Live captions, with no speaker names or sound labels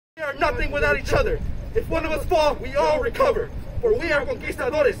nothing without each other. If one of us fall, we all recover. For we are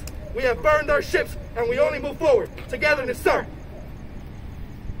conquistadores. We have burned our ships, and we only move forward. Togetherness, sir.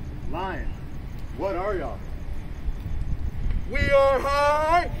 Lion, what are y'all? We are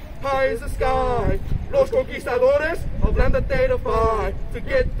high, high as the sky. Los conquistadores of Lambda Theta Phi. To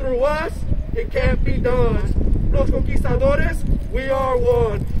get through us, it can't be done. Los conquistadores, we are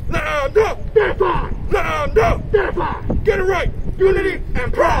one. Lambda Theta Phi! Lambda Theta Phi! Get it right! Unity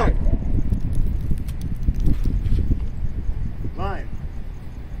and pride! Lion,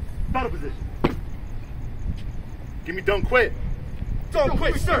 battle position. Give me don't quit. Don't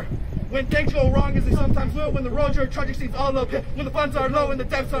quit, sir! When things go wrong as they sometimes will, when the road you're trudging seems all uphill, when the funds are low and the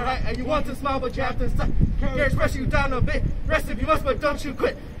depths are high, and you want to smile but you have to stop. Here expressing you down a bit. Rest if you must, but don't you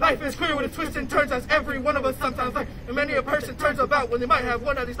quit. Life is clear with its twists and turns, as every one of us sometimes like. And many a person turns about when they might have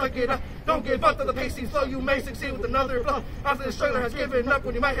one that is stuck it up. Don't give up, though the pace seems slow. You may succeed with another blow. After the struggler has given up,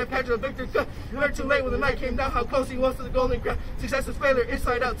 when you might have captured a victory, you learned too late when the night came down how close he was to the golden crown. Success is failure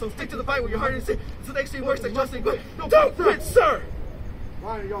inside out, so stick to the fight where your heart is in. So things seem worse than just and quit. Don't quit, sir!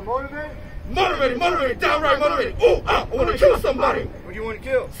 Lion, y'all motivated? Motivated, downright motivated. Ooh, I want to kill somebody. What do you want to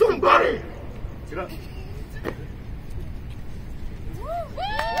kill? Somebody. Get up.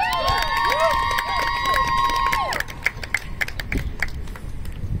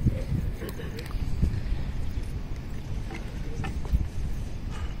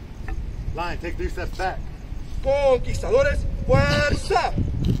 Lion, take 3 steps back. Conquistadores, fuerza.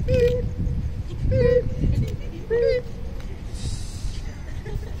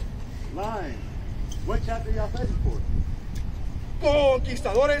 Lion, what chapter y'all fighting for?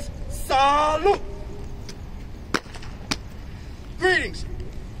 Conquistadores, salud. Greetings.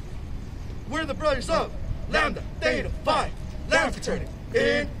 We're the brothers of Lambda Theta Phi, Lambda Fraternity,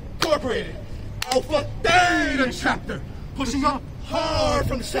 Incorporated. Alpha Theta chapter, pushing up hard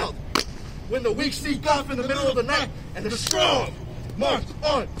from the south. When the weak sneak off in the middle of the night, and the strong march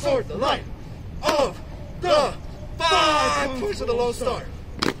on toward the light of the 5 points of the Lone Star.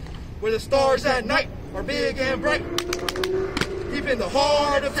 Where the stars at night are big and bright, deep in the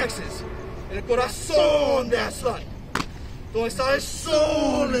heart of Texas, en el corazón de Aztlán, donde está el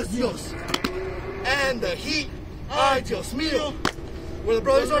sol es Dios, and the heat, ay Dios mío, where the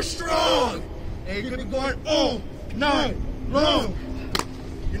brothers are strong, and you could be going all night long,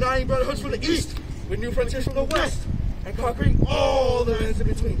 uniting brotherhoods from the east, with new frontiers from the west, and conquering all the lands in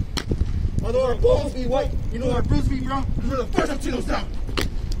between. Although our bones be white, you know our bruises be brown, because we're the first Latinos down.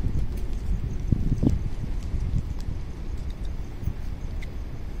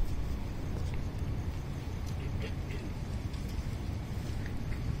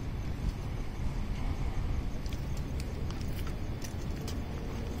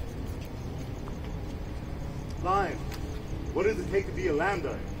 Lion, what does it take to be a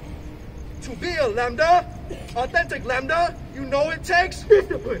Lambda? To be a Lambda, authentic Lambda, you know it takes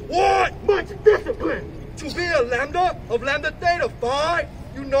discipline. What? Much discipline. To be a Lambda of Lambda Theta Phi,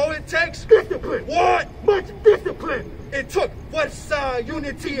 you know it takes discipline. What? Much discipline. It took west side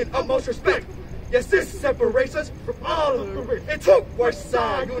unity and utmost respect. Yes, this separates us from all of the rest. It took west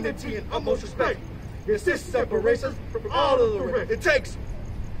side unity and utmost respect. Yes, this separates us from all of the rest. It takes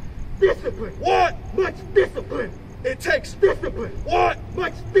discipline. What? Much discipline. It takes discipline. What?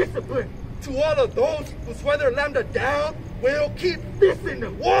 Much discipline. To all of those who swear their Lambda down, we'll keep dissing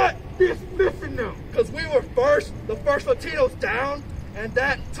them. What? Dismissing them. Because we were the first Latinos down, and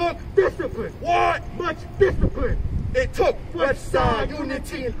that took discipline. What? Much discipline. It took west side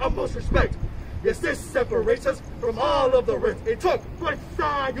unity and utmost respect. Yes, this separates us from all of the rest. It took west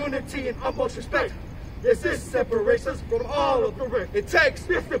side unity and utmost respect. Yes, this separates us from all of the rest. It takes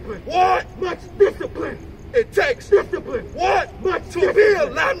discipline. What? Much discipline. It takes discipline. What? Much to be a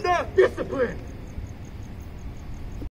Lambda. Discipline.